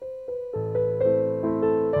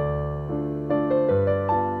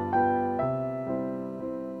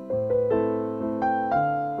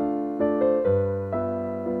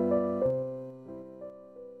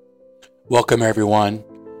Welcome everyone.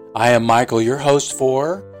 I am Michael, your host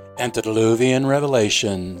for Antediluvian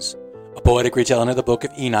Revelations, a poetic retelling of the Book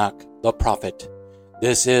of Enoch, the prophet.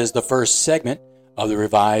 This is the first segment of the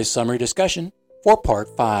revised summary discussion for Part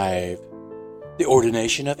 5, the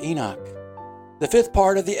ordination of Enoch. The fifth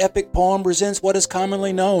part of the epic poem presents what is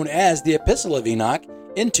commonly known as the Epistle of Enoch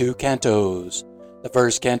in 2 cantos. The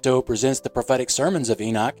first canto presents the prophetic sermons of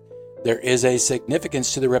Enoch. There is a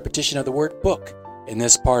significance to the repetition of the word book in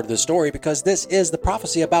this part of the story because this is the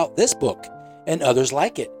prophecy about this book and others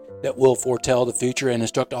like it that will foretell the future and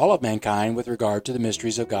instruct all of mankind with regard to the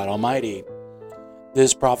mysteries of God Almighty.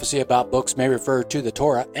 This prophecy about books may refer to the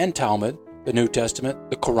Torah and Talmud, the New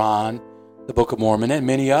Testament, the Quran, the Book of Mormon, and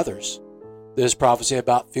many others. This prophecy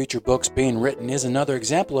about future books being written is another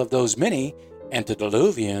example of those many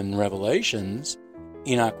antediluvian revelations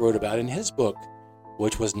Enoch wrote about in his book,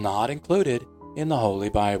 which was not included in the Holy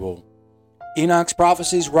Bible. Enoch's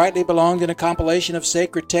prophecies rightly belonged in a compilation of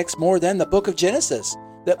sacred texts more than the book of Genesis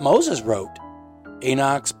that Moses wrote.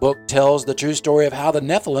 Enoch's book tells the true story of how the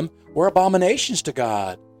Nephilim were abominations to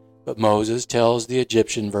God, but Moses tells the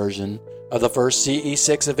Egyptian version of the first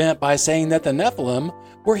CE6 event by saying that the Nephilim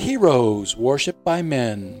were heroes worshipped by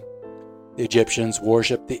men. The Egyptians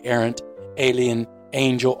worshipped the errant, alien,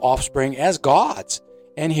 angel offspring as gods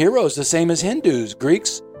and heroes the same as Hindus,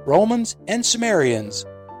 Greeks, Romans, and Sumerians.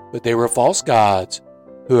 But they were false gods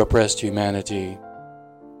who oppressed humanity.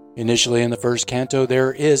 Initially in the first canto,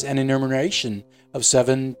 there is an enumeration of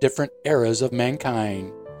 7 different eras of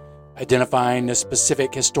mankind. Identifying the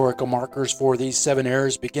specific historical markers for these 7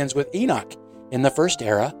 eras begins with Enoch in the first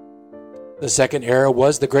era. The second era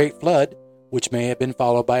was the Great Flood, which may have been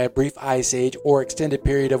followed by a brief ice age or extended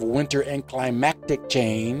period of winter and climatic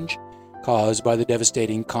change caused by the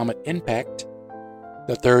devastating comet impact.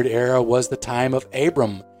 The third era was the time of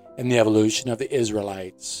Abram and the evolution of the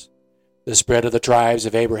Israelites. The spread of the tribes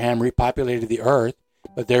of Abraham repopulated the earth,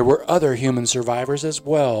 but there were other human survivors as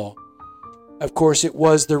well. Of course, it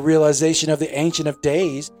was the realization of the Ancient of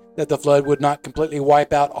Days that the flood would not completely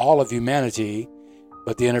wipe out all of humanity,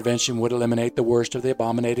 but the intervention would eliminate the worst of the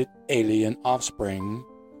abominated alien offspring.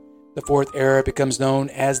 The fourth era becomes known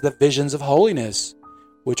as the Visions of Holiness,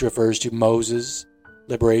 which refers to Moses'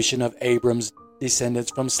 liberation of Abram's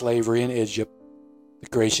descendants from slavery in Egypt, the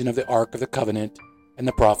creation of the Ark of the Covenant, and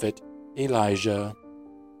the prophet Elijah.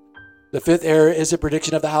 The fifth era is a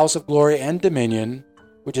prediction of the house of glory and dominion,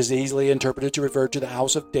 which is easily interpreted to refer to the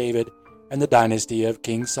house of David and the dynasty of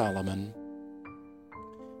King Solomon.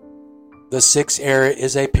 The sixth era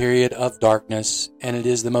is a period of darkness, and it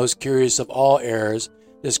is the most curious of all eras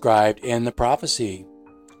described in the prophecy.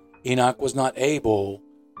 Enoch was not able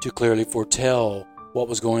to clearly foretell what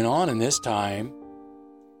was going on in this time.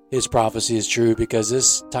 His prophecy is true because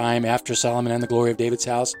this time after Solomon and the glory of David's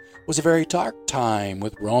house was a very dark time,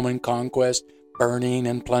 with Roman conquest, burning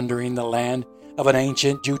and plundering the land of an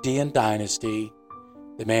ancient Judean dynasty.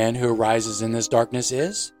 The man who arises in this darkness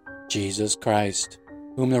is Jesus Christ,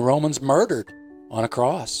 whom the Romans murdered on a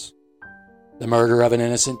cross. The murder of an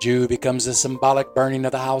innocent Jew becomes the symbolic burning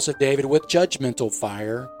of the house of David with judgmental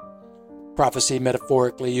fire. Prophecy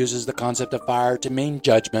metaphorically uses the concept of fire to mean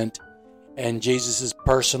judgment, and Jesus'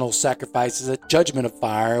 personal sacrifice is a judgment of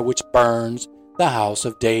fire which burns the house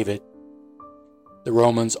of David. The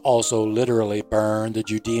Romans also literally burned the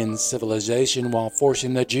Judean civilization while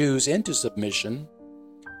forcing the Jews into submission.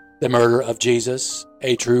 The murder of Jesus,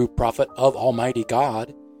 a true prophet of Almighty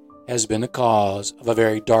God, has been the cause of a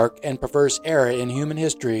very dark and perverse era in human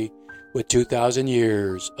history with 2,000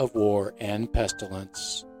 years of war and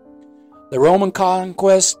pestilence. The Roman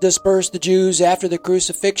conquest dispersed the Jews after the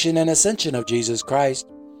crucifixion and ascension of Jesus Christ.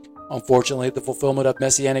 Unfortunately, the fulfillment of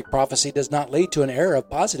messianic prophecy does not lead to an era of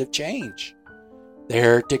positive change. The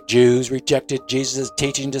heretic Jews rejected Jesus'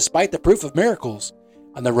 teaching despite the proof of miracles,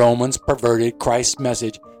 and the Romans perverted Christ's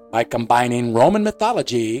message by combining Roman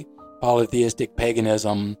mythology, polytheistic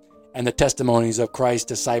paganism, and the testimonies of Christ's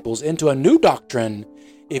disciples into a new doctrine,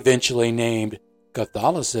 eventually named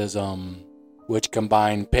Catholicism, which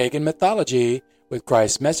combined pagan mythology with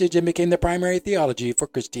Christ's message and became the primary theology for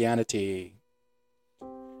Christianity.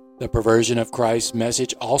 The perversion of Christ's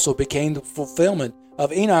message also became the fulfillment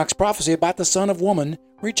of Enoch's prophecy about the Son of Woman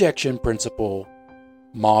rejection principle.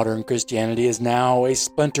 Modern Christianity is now a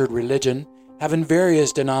splintered religion, having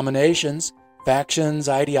various denominations, factions,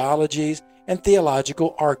 ideologies, and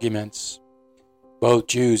theological arguments. Both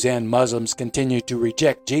Jews and Muslims continue to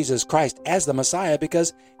reject Jesus Christ as the Messiah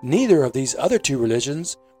because neither of these other two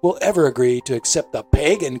religions will ever agree to accept the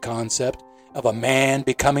pagan concept of a man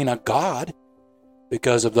becoming a god.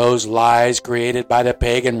 Because of those lies created by the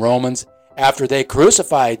pagan Romans after they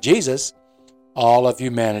crucified Jesus, all of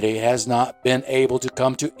humanity has not been able to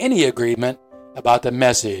come to any agreement about the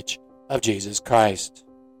message of Jesus Christ.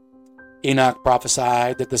 Enoch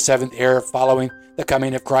prophesied that the seventh era following the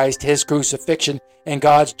coming of Christ, his crucifixion, and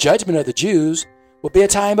God's judgment of the Jews would be a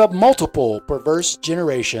time of multiple perverse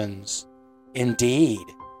generations. Indeed,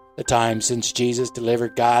 the time since Jesus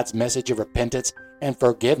delivered God's message of repentance and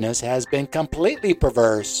forgiveness has been completely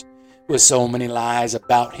perverse, with so many lies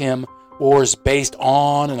about him, wars based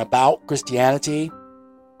on and about Christianity,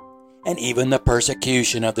 and even the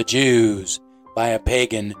persecution of the Jews by a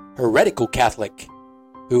pagan, heretical Catholic,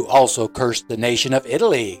 who also cursed the nation of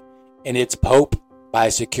Italy and its Pope by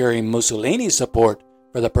securing Mussolini's support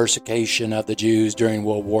for the persecution of the Jews during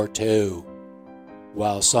World War II.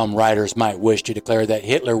 While some writers might wish to declare that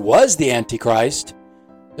Hitler was the Antichrist,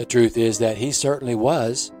 the truth is that he certainly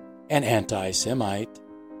was an anti-Semite.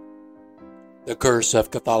 The Curse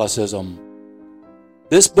of Catholicism.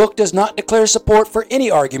 This book does not declare support for any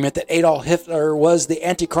argument that Adolf Hitler was the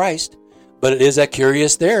Antichrist, but it is a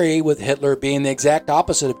curious theory, with Hitler being the exact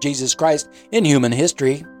opposite of Jesus Christ in human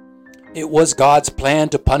history. It was God's plan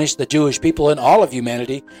to punish the Jewish people and all of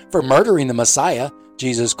humanity for murdering the Messiah,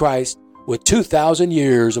 Jesus Christ, with 2,000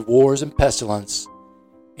 years of wars and pestilence.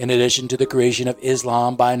 In addition to the creation of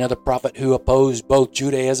Islam by another prophet who opposed both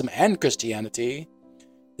Judaism and Christianity,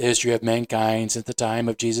 the history of mankind since the time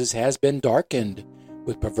of Jesus has been darkened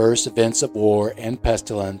with perverse events of war and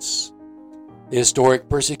pestilence. The historic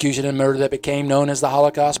persecution and murder that became known as the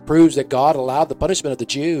Holocaust proves that God allowed the punishment of the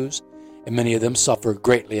Jews, and many of them suffered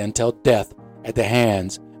greatly until death at the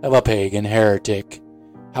hands of a pagan heretic.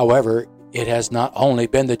 However, it has not only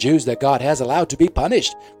been the Jews that God has allowed to be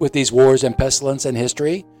punished with these wars and pestilence in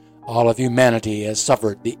history. All of humanity has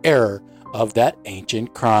suffered the error of that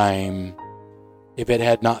ancient crime. If it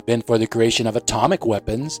had not been for the creation of atomic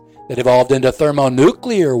weapons that evolved into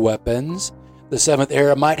thermonuclear weapons, the seventh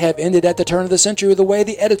era might have ended at the turn of the century the way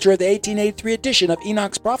the editor of the 1883 edition of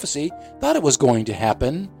Enoch's prophecy thought it was going to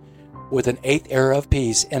happen, with an eighth era of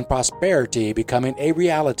peace and prosperity becoming a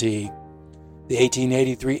reality. The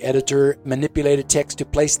 1883 editor manipulated text to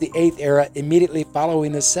place the eighth era immediately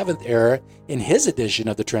following the seventh era in his edition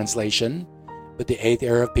of the translation, but the eighth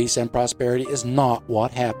era of peace and prosperity is not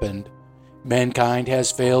what happened. Mankind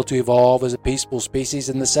has failed to evolve as a peaceful species,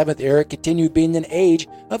 and the seventh era continued being an age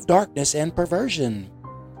of darkness and perversion.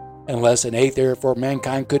 Unless an eighth era for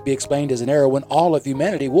mankind could be explained as an era when all of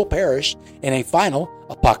humanity will perish in a final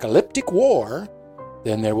apocalyptic war,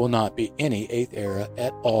 then there will not be any eighth era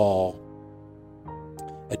at all.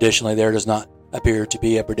 Additionally, there does not appear to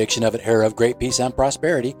be a prediction of an era of great peace and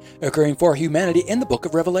prosperity occurring for humanity in the Book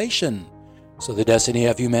of Revelation. So the destiny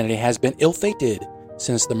of humanity has been ill-fated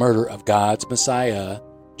since the murder of God's Messiah,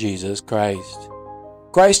 Jesus Christ.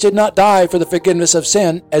 Christ did not die for the forgiveness of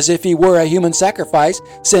sin as if he were a human sacrifice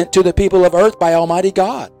sent to the people of earth by Almighty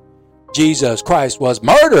God. Jesus Christ was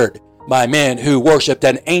murdered by men who worshipped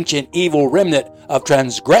an ancient evil remnant of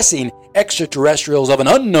transgressing extraterrestrials of an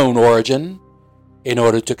unknown origin. In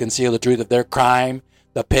order to conceal the truth of their crime,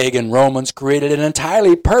 the pagan Romans created an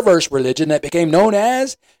entirely perverse religion that became known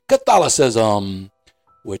as Catholicism,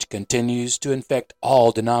 which continues to infect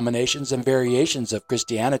all denominations and variations of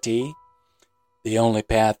Christianity. The only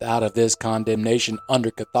path out of this condemnation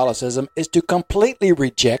under Catholicism is to completely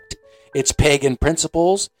reject its pagan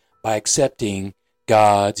principles by accepting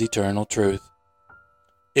God's eternal truth.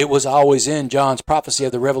 It was always in John's prophecy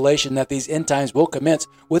of the Revelation that these end times will commence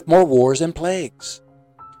with more wars and plagues.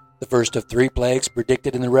 The first of 3 plagues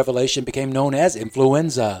predicted in the Revelation became known as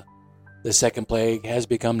influenza. The second plague has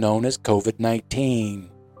become known as COVID-19.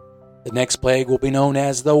 The next plague will be known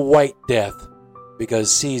as the White Death, because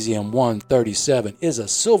cesium-137 is a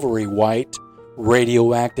silvery white,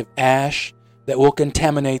 radioactive ash that will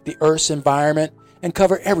contaminate the Earth's environment and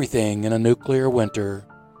cover everything in a nuclear winter.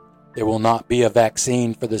 There will not be a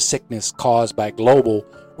vaccine for the sickness caused by global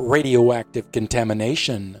radioactive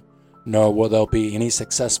contamination, nor will there be any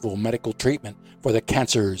successful medical treatment for the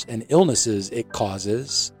cancers and illnesses it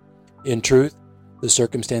causes. In truth, the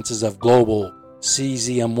circumstances of global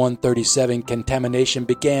cesium-137 contamination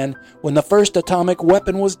began when the first atomic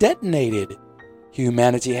weapon was detonated.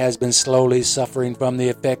 Humanity has been slowly suffering from the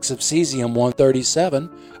effects of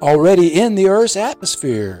cesium-137 already in the Earth's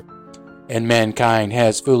atmosphere, and mankind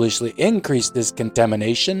has foolishly increased this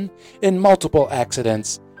contamination in multiple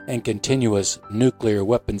accidents and continuous nuclear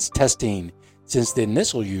weapons testing since the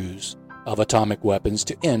initial use of atomic weapons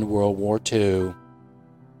to end World War II.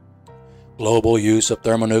 Global use of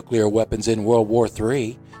thermonuclear weapons in World War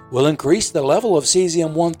III will increase the level of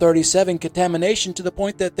cesium-137 contamination to the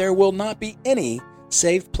point that there will not be any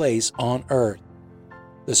safe place on Earth.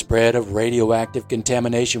 The spread of radioactive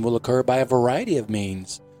contamination will occur by a variety of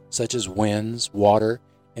means, such as winds, water,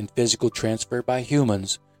 and physical transfer by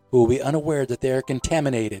humans who will be unaware that they are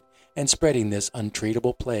contaminated and spreading this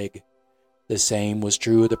untreatable plague. The same was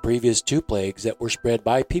true of the previous 2 plagues that were spread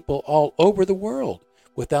by people all over the world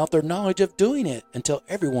without their knowledge of doing it until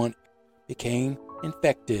everyone became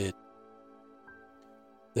infected.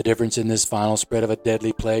 The difference in this final spread of a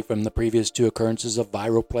deadly plague from the previous 2 occurrences of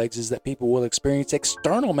viral plagues is that people will experience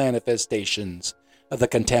external manifestations of the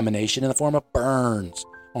contamination in the form of burns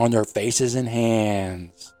on their faces and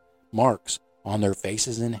hands, marks on their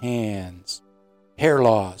faces and hands, hair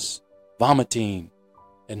loss, vomiting,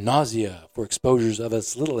 and nausea for exposures of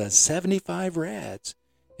as little as 75 rads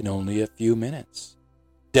in only a few minutes.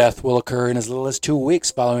 Death will occur in as little as 2 weeks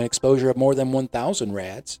following exposure of more than 1,000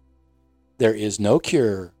 rads. There is no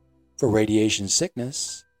cure for radiation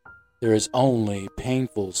sickness. There is only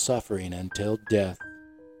painful suffering until death.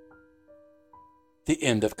 The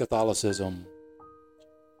end of Catholicism.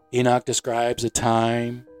 Enoch describes a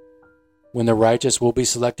time when the righteous will be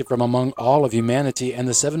selected from among all of humanity and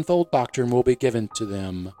the sevenfold doctrine will be given to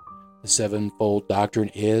them. The sevenfold doctrine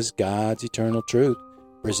is God's eternal truth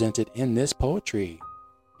presented in this poetry,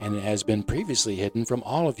 and it has been previously hidden from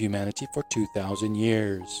all of humanity for 2,000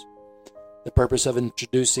 years. The purpose of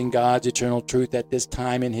introducing God's eternal truth at this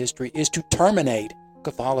time in history is to terminate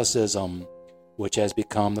Catholicism, which has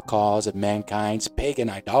become the cause of mankind's pagan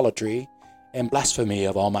idolatry and blasphemy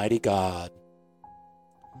of Almighty God.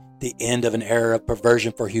 The end of an era of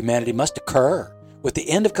perversion for humanity must occur with the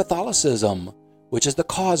end of Catholicism, which is the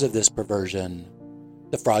cause of this perversion.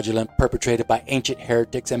 The fraudulence perpetrated by ancient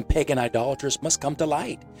heretics and pagan idolaters must come to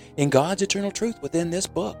light in God's eternal truth within this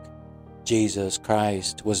book. Jesus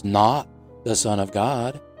Christ was not the Son of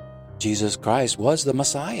God. Jesus Christ was the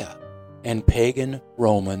Messiah, and pagan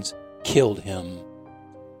Romans killed him.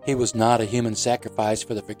 He was not a human sacrifice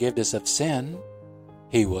for the forgiveness of sin.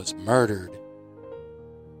 He was murdered.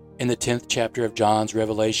 In the 10th chapter of John's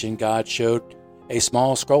Revelation, God showed a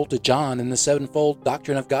small scroll to John, and the sevenfold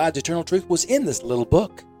doctrine of God's eternal truth was in this little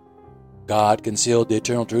book. God concealed the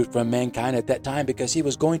eternal truth from mankind at that time because he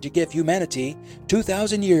was going to give humanity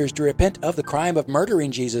 2,000 years to repent of the crime of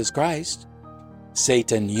murdering Jesus Christ.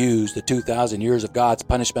 Satan used the 2,000 years of God's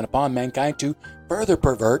punishment upon mankind to further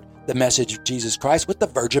pervert the message of Jesus Christ with the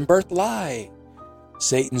virgin birth lie.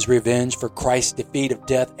 Satan's revenge for Christ's defeat of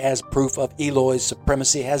death as proof of Eloh's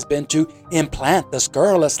supremacy has been to implant the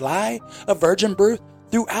scurrilous lie of virgin birth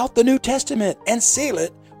throughout the New Testament and seal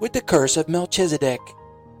it with the curse of Melchizedek.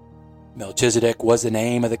 Melchizedek was the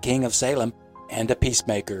name of the king of Salem and a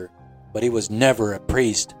peacemaker, but he was never a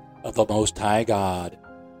priest of the Most High God.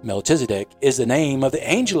 Melchizedek is the name of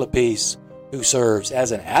the angel of peace, who serves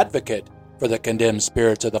as an advocate for the condemned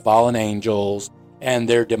spirits of the fallen angels and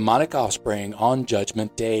their demonic offspring on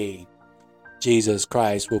Judgment Day. Jesus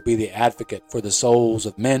Christ will be the advocate for the souls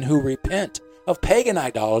of men who repent of pagan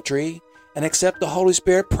idolatry and accept the Holy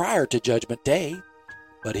Spirit prior to Judgment Day,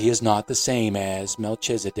 but he is not the same as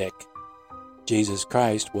Melchizedek. Jesus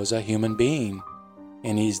Christ was a human being,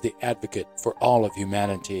 and he's the advocate for all of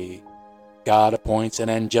humanity. God appoints an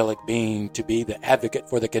angelic being to be the advocate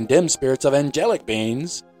for the condemned spirits of angelic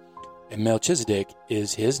beings, and Melchizedek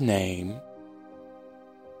is his name.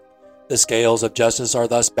 The scales of justice are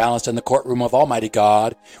thus balanced in the courtroom of Almighty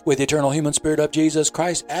God, with the eternal human spirit of Jesus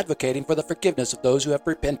Christ advocating for the forgiveness of those who have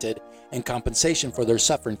repented and compensation for their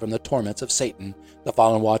suffering from the torments of Satan, the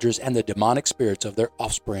fallen watchers, and the demonic spirits of their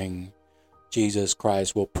offspring. Jesus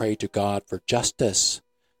Christ will pray to God for justice,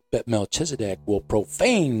 but Melchizedek will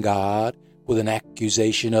profane God with an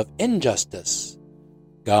accusation of injustice.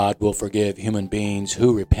 God will forgive human beings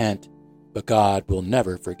who repent, but God will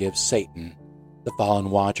never forgive Satan, the fallen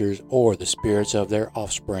watchers, or the spirits of their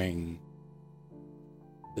offspring.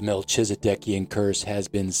 The Melchizedekian curse has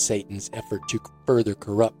been Satan's effort to further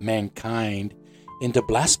corrupt mankind into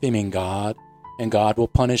blaspheming God, and God will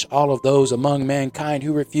punish all of those among mankind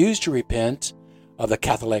who refuse to repent of the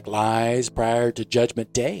Catholic lies prior to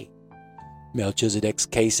Judgment Day. Melchizedek's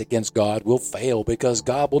case against God will fail because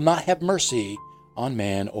God will not have mercy on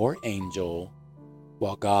man or angel.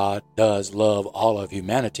 While God does love all of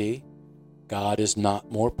humanity, God is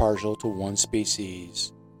not more partial to one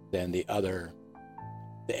species than the other.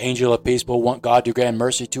 The angel of peace will want God to grant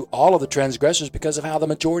mercy to all of the transgressors because of how the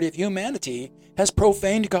majority of humanity has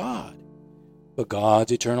profaned God. But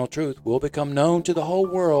God's eternal truth will become known to the whole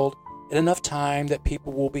world in enough time that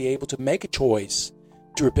people will be able to make a choice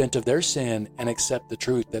to repent of their sin and accept the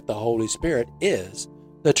truth that the Holy Spirit is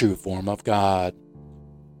the true form of God.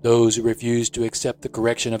 Those who refuse to accept the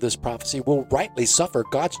correction of this prophecy will rightly suffer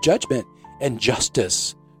God's judgment and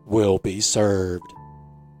justice will be served.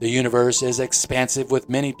 The universe is expansive with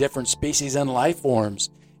many different species and life forms,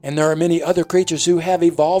 and there are many other creatures who have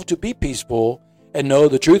evolved to be peaceful and know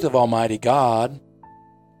the truth of Almighty God.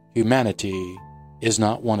 Humanity is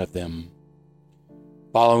not one of them.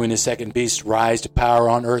 Following the second beast's rise to power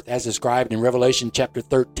on earth as described in Revelation chapter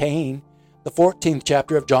 13, the 14th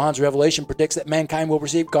chapter of John's Revelation predicts that mankind will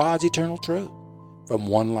receive God's eternal truth from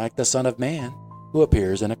one like the Son of Man who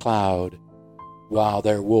appears in a cloud. While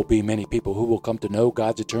there will be many people who will come to know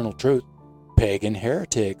God's eternal truth, pagan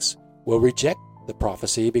heretics will reject the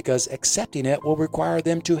prophecy because accepting it will require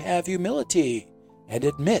them to have humility and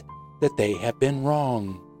admit that they have been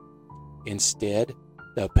wrong. Instead,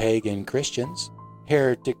 the pagan Christians,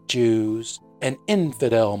 heretic Jews, and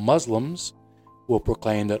infidel Muslims will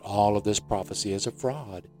proclaim that all of this prophecy is a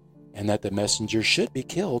fraud and that the messenger should be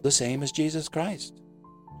killed the same as Jesus Christ.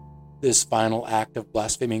 This final act of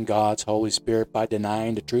blaspheming God's Holy Spirit by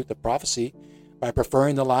denying the truth of prophecy, by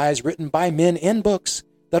preferring the lies written by men in books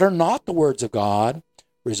that are not the words of God,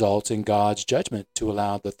 results in God's judgment to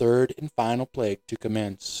allow the third and final plague to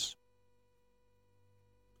commence.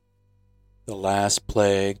 The last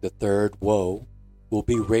plague, the third woe, will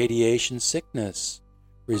be radiation sickness,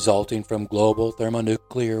 resulting from global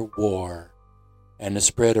thermonuclear war and the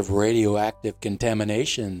spread of radioactive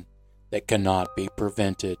contamination that cannot be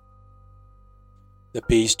prevented. The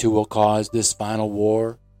beast who will cause this final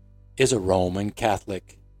war is a Roman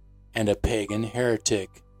Catholic and a pagan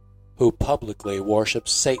heretic who publicly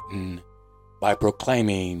worships Satan by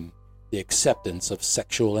proclaiming the acceptance of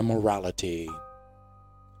sexual immorality.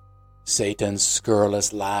 Satan's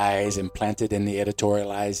scurrilous lies implanted in the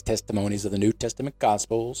editorialized testimonies of the New Testament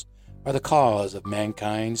Gospels are the cause of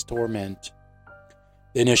mankind's torment.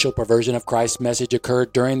 The initial perversion of Christ's message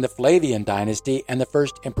occurred during the Flavian dynasty and the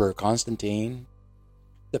first emperor Constantine.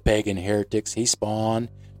 The pagan heretics he spawned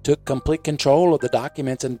took complete control of the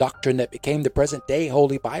documents and doctrine that became the present-day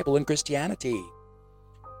Holy Bible in Christianity.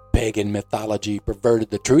 Pagan mythology perverted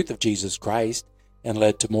the truth of Jesus Christ and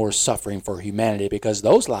led to more suffering for humanity because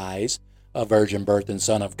those lies, a virgin birth and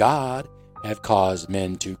Son of God, have caused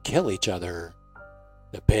men to kill each other.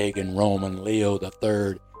 The pagan Roman Leo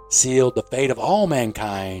III sealed the fate of all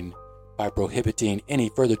mankind by prohibiting any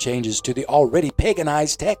further changes to the already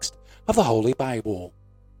paganized text of the Holy Bible.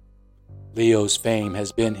 Leo's fame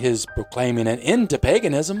has been his proclaiming an end to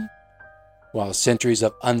paganism. While centuries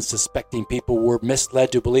of unsuspecting people were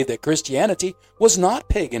misled to believe that Christianity was not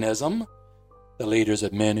paganism, the leaders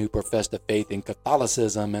of men who professed a faith in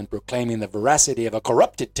Catholicism and proclaiming the veracity of a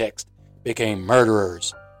corrupted text became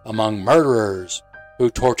murderers among murderers who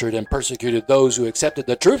tortured and persecuted those who accepted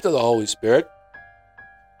the truth of the Holy Spirit.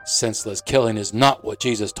 Senseless killing is not what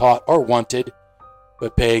Jesus taught or wanted,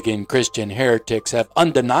 but pagan Christian heretics have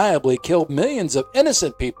undeniably killed millions of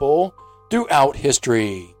innocent people throughout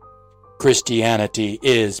history. Christianity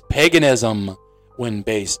is paganism when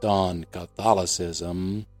based on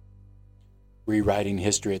Catholicism. Rewriting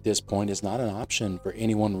history at this point is not an option for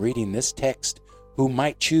anyone reading this text who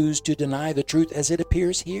might choose to deny the truth as it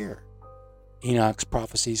appears here. Enoch's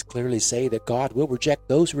prophecies clearly say that God will reject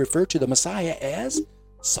those who refer to the Messiah as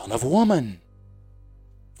Son of Woman.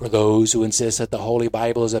 For those who insist that the Holy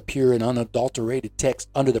Bible is a pure and unadulterated text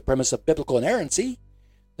under the premise of biblical inerrancy,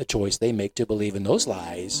 the choice they make to believe in those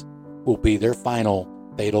lies will be their final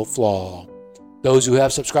fatal flaw. Those who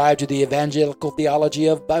have subscribed to the evangelical theology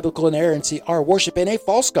of biblical inerrancy are worshiping a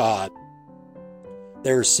false god.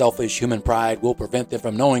 Their selfish human pride will prevent them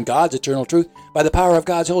from knowing God's eternal truth by the power of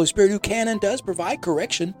God's Holy Spirit, who can and does provide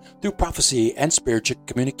correction through prophecy and spiritual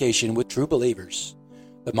communication with true believers.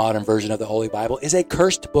 The modern version of the Holy Bible is a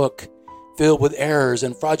cursed book filled with errors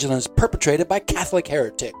and fraudulence perpetrated by Catholic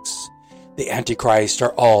heretics. The Antichrist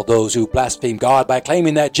are all those who blaspheme God by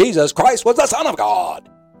claiming that Jesus Christ was the Son of God.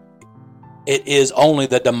 It is only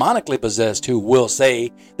the demonically possessed who will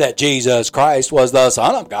say that Jesus Christ was the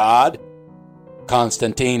Son of God.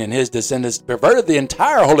 Constantine and his descendants perverted the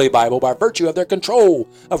entire Holy Bible by virtue of their control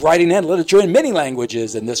of writing and literature in many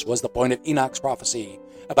languages, and this was the point of Enoch's prophecy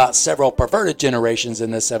about several perverted generations in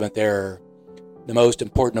the seventh era. The most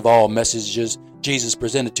important of all messages Jesus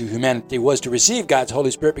presented to humanity was to receive God's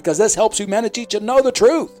Holy Spirit, because this helps humanity to know the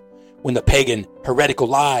truth. When the pagan, heretical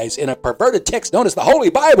lies in a perverted text known as the Holy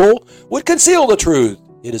Bible would conceal the truth,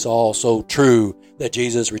 it is also true that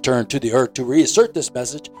Jesus returned to the earth to reassert this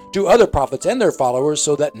message to other prophets and their followers,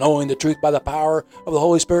 so that knowing the truth by the power of the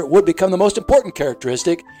Holy Spirit would become the most important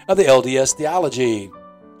characteristic of the LDS theology.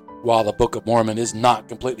 While the Book of Mormon is not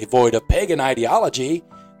completely void of pagan ideology,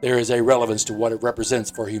 there is a relevance to what it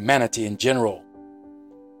represents for humanity in general.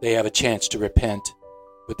 They have a chance to repent,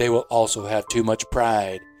 but they will also have too much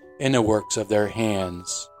pride in the works of their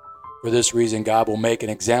hands. For this reason, God will make an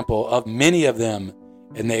example of many of them,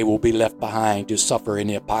 and they will be left behind to suffer in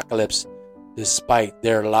the apocalypse despite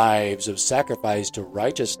their lives of sacrifice to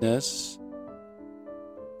righteousness.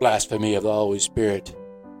 Blasphemy of the Holy Spirit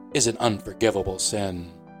is an unforgivable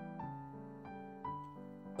sin.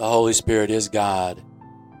 The Holy Spirit is God,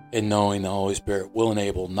 and knowing the Holy Spirit will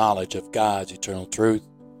enable knowledge of God's eternal truth,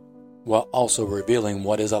 while also revealing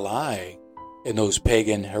what is a lie in those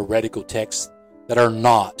pagan heretical texts that are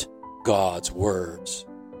not God's words.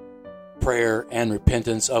 Prayer and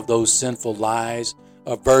repentance of those sinful lies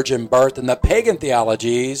of virgin birth and the pagan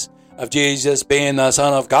theologies of Jesus being the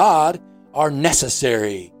Son of God are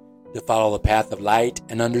necessary to follow the path of light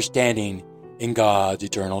and understanding in God's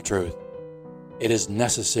eternal truth. It is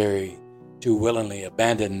necessary to willingly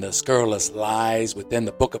abandon the scurrilous lies within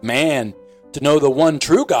the book of man to know the one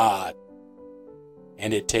true God,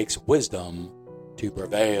 and it takes wisdom to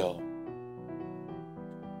prevail.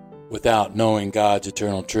 Without knowing God's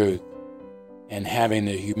eternal truth and having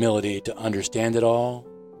the humility to understand it all,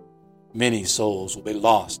 many souls will be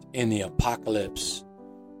lost in the apocalypse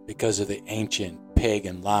because of the ancient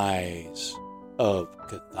pagan lies of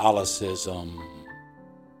Catholicism.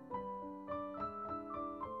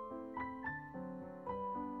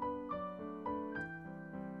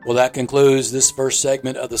 Well, that concludes this first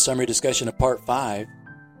segment of the summary discussion of Part 5.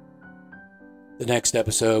 The next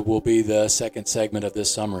episode will be the second segment of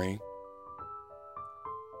this summary.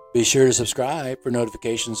 Be sure to subscribe for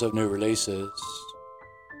notifications of new releases.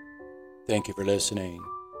 Thank you for listening.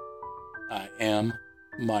 I am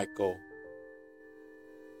Michael.